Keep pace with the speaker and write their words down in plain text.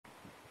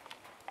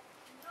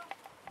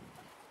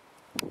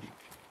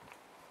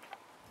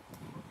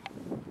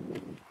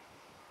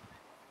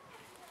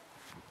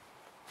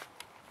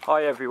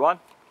Hi everyone,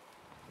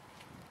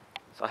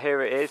 so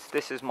here it is.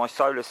 This is my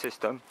solar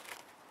system.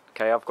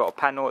 Okay, I've got a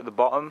panel at the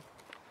bottom,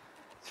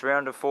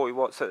 340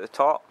 watts at the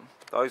top.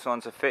 Those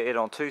ones are fitted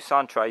on two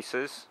sun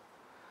tracers.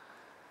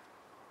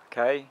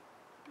 Okay,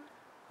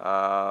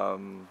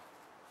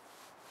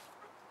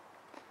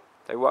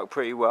 they work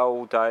pretty well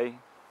all day.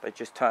 They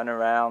just turn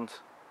around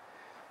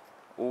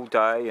all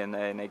day and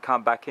then they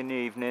come back in the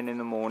evening, in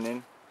the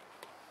morning.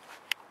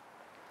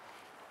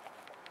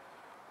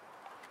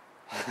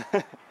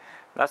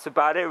 That's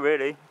about it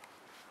really.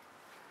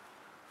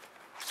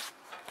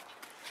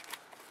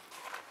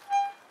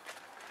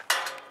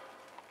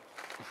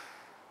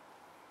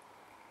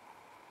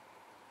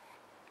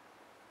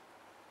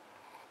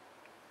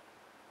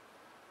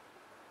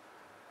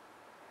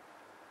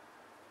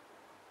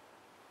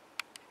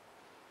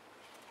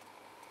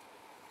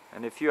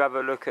 And if you have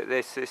a look at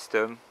this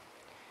system,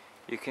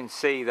 you can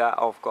see that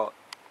I've got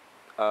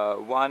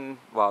I've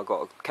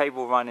got a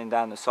cable running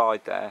down the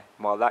side there.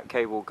 Well, that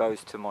cable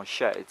goes to my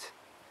shed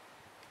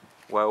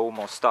where all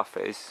my stuff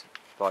is,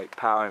 like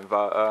power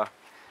inverter,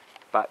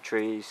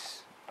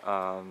 batteries,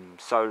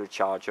 solar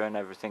charger and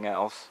everything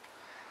else.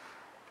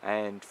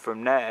 And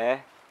from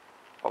there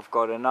I've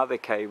got another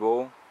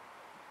cable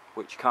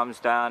which comes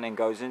down and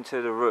goes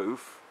into the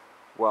roof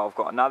where I've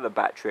got another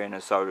battery and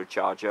a solar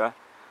charger.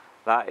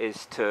 That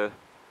is to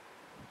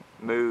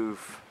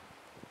move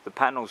the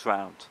panels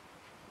round,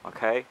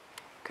 okay?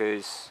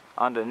 Because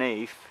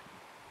underneath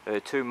there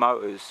are two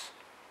motors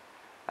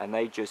and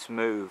they just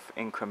move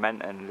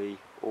incrementally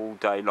all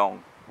day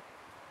long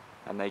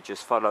and they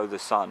just follow the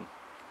sun.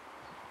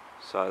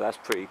 So that's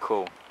pretty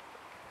cool.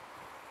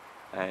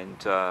 And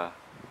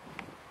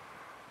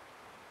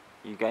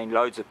you gain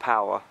loads of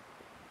power.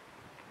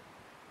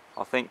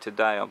 I think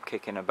today I'm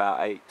kicking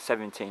about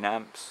 17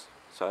 amps,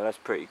 so that's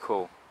pretty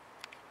cool.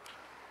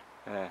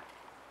 Yeah.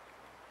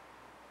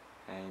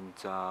 And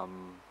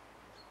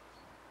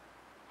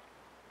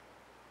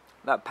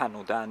that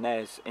panel down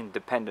there is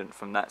independent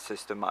from that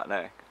system up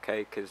there,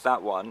 okay? Because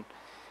that one,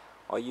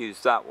 I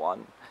use that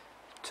one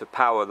to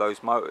power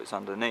those motors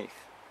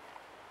underneath.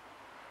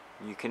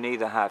 You can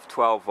either have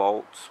 12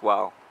 volts,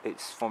 well,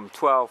 it's from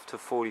 12 to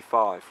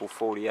 45 or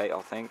 48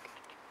 I think.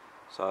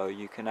 So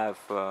you can have,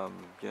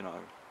 you know,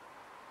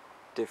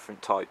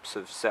 different types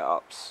of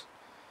setups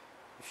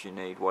if you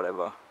need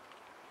whatever.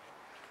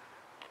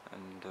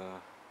 And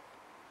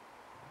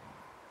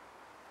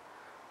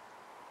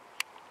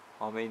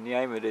I mean, the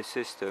aim of this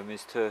system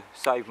is to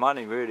save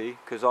money really,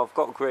 because I've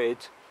got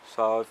grid,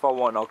 so if I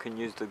want I can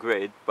use the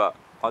grid, but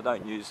I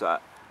don't use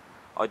that.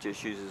 I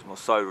just use my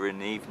solar in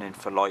the evening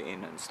for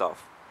lighting and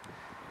stuff.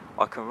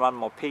 I can run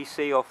my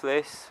PC off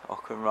this, I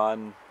can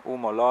run all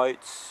my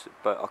lights,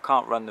 but I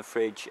can't run the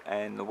fridge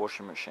and the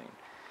washing machine.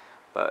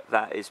 But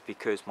that is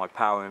because my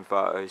power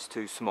inverter is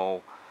too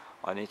small.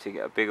 I need to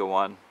get a bigger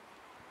one,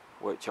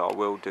 which I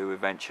will do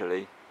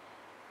eventually.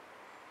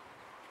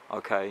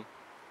 Okay,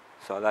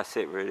 so that's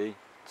it really.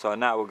 So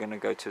now we're going to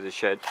go to the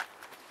shed,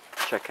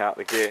 check out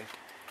the gear.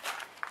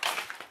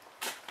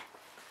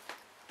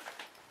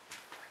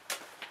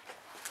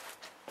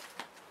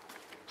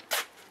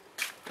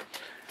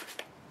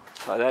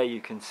 So there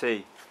you can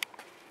see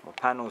my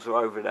panels are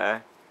over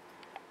there,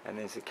 and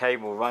there's a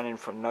cable running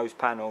from those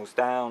panels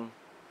down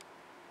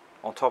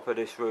on top of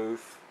this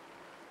roof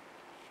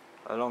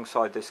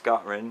alongside this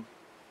guttering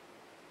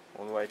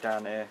all the way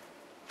down here,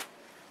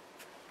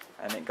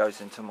 and it goes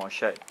into my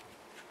shed.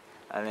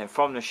 And then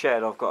from the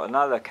shed I've got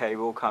another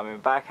cable coming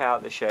back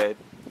out the shed,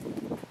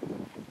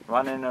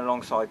 running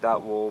alongside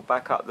that wall,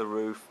 back up the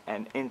roof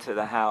and into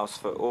the house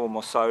for all my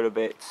solar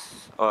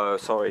bits,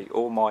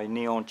 all my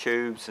neon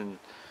tubes and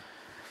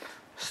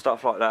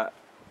stuff like that,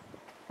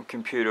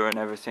 computer and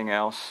everything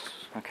else,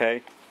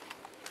 okay?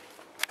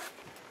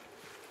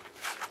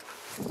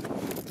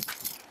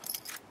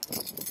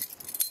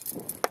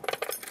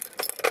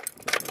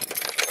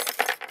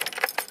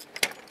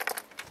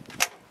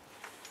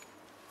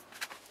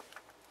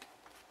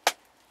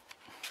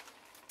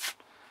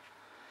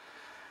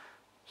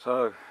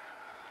 So,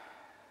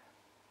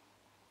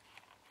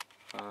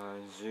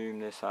 zoom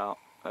this out,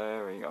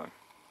 there we go.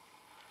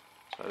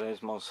 So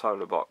there's my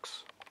solar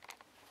box,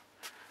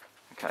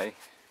 okay.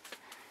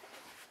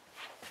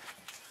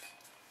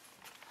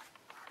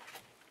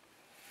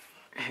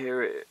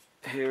 Here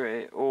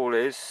it all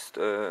is,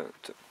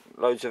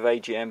 loads of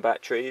AGM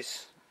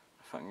batteries,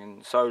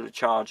 fucking solar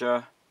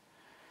charger,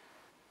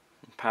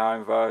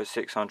 power inverter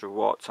 600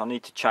 watts. I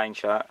need to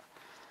change that.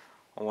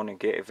 I want to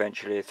get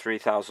eventually a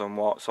 3000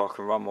 watts so I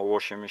can run my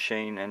washing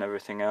machine and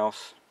everything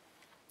else.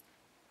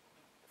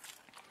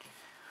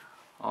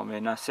 I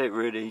mean, that's it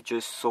really,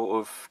 just sort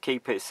of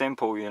keep it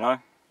simple, you know.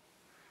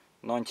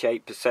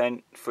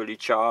 98% fully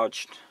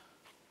charged.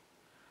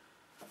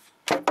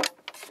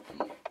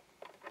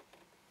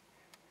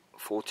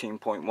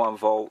 14.1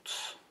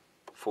 volts,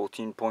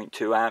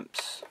 14.2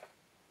 amps,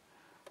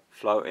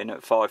 floating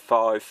at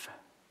 5.5.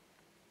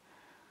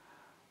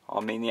 I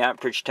mean, the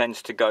amperage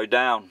tends to go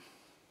down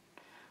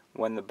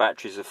when the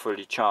batteries are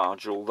fully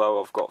charged,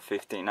 although I've got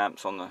 15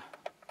 amps on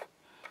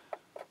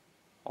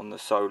on the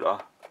solar,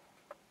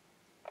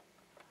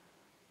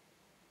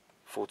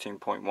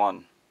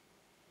 14.1.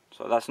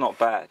 So that's not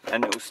bad,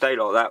 and it will stay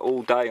like that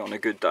all day on a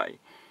good day.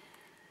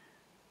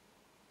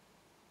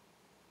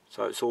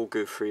 So it's all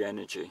good free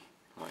energy,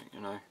 like, you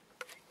know.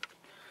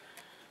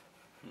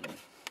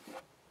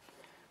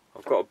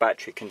 I've got a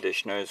battery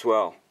conditioner as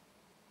well.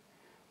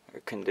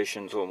 It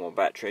conditions all my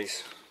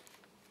batteries,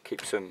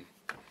 keeps them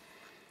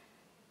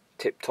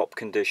tip-top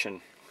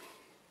condition.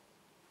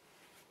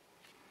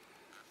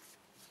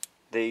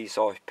 These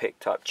I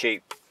picked up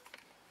cheap.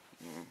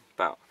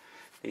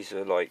 These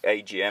are like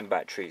AGM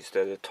batteries.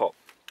 They're the top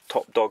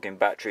dog in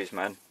batteries,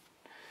 man.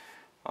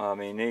 I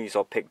mean, these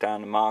I picked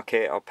down the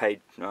market. I paid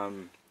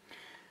 200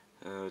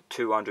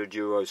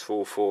 euros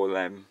for 4 of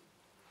them,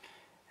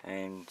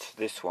 and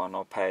this one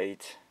I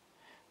paid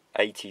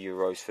 80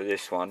 euros for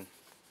this one.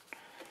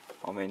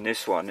 I mean,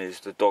 this one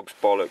is the dog's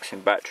bollocks in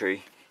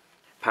battery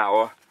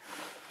power.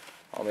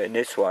 I mean,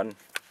 this one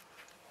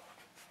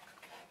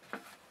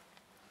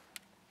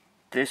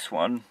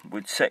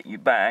would set you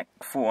back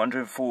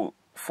 450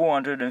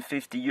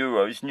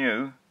 euros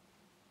new.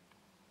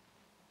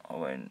 I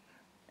mean,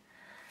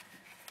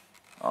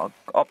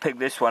 I'll pick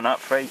this one up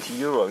for 80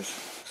 euros,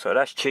 so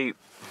that's cheap.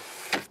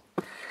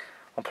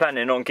 I'm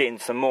planning on getting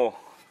some more.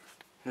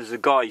 There's a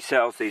guy who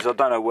sells these. I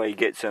don't know where he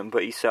gets them,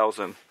 but he sells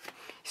them.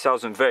 He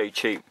sells them very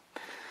cheap,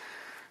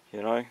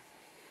 you know.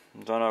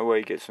 I don't know where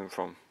he gets them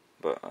from,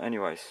 but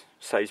anyways,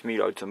 saves me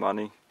loads of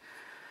money.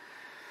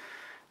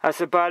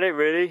 That's about it,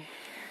 really.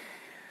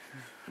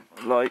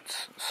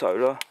 Lights,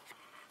 solar.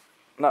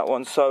 That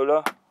one's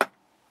solar.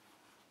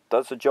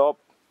 Does the job.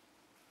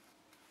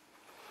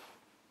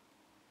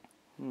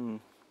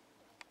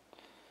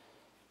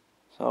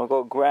 So I've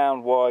got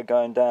ground wire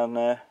going down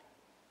there.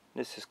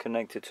 This is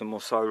connected to my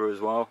solar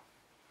as well.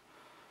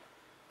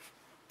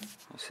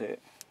 That's it.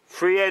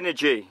 Free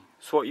energy.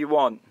 That's what you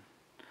want.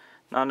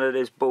 None of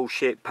this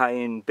bullshit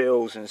paying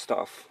bills and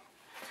stuff.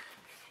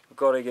 I've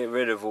got to get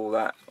rid of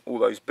all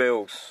those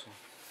bills.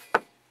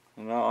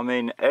 You know what I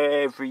mean?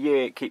 Every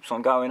year it keeps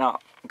on going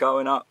up,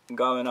 going up,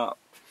 going up.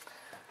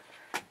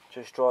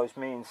 Just drives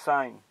me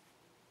insane.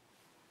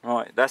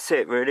 Right, that's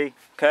it really,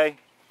 okay?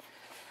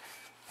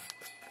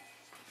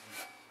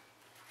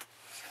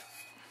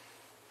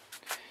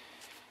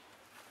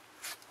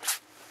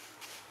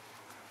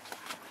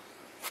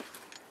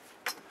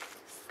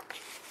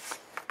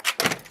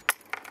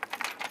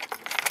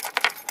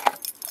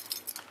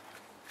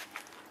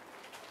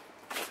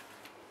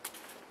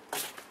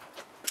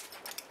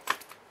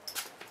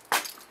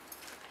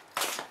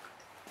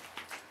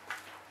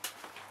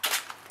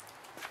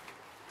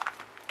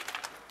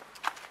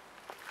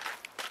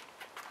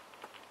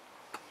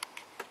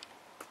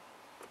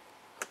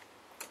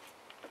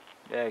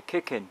 Yeah,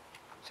 kicking.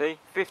 See,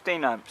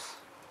 15 amps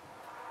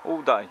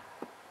all day.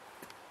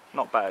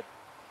 Not bad.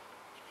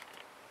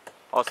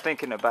 I was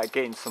thinking about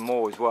getting some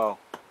more as well.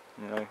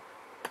 You know,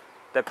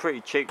 they're pretty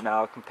cheap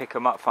now. I can pick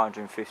them up for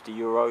 150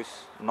 euros,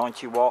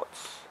 90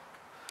 watts.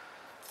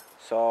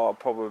 So I'll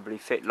probably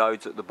fit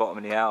loads at the bottom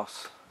of the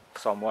house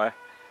somewhere.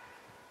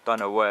 Don't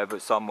know where,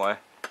 but somewhere.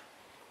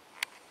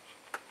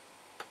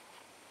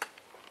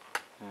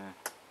 Yeah.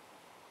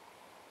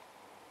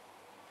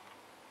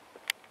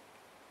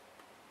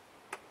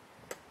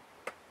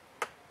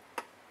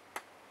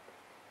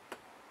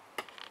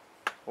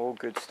 All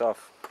good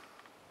stuff.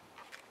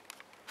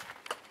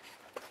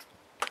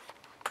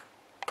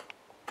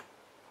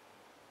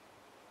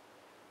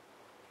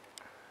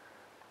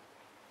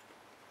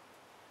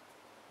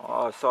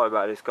 Oh, sorry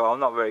about this guy. I'm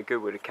not very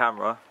good with the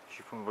camera, as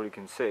you probably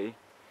can see.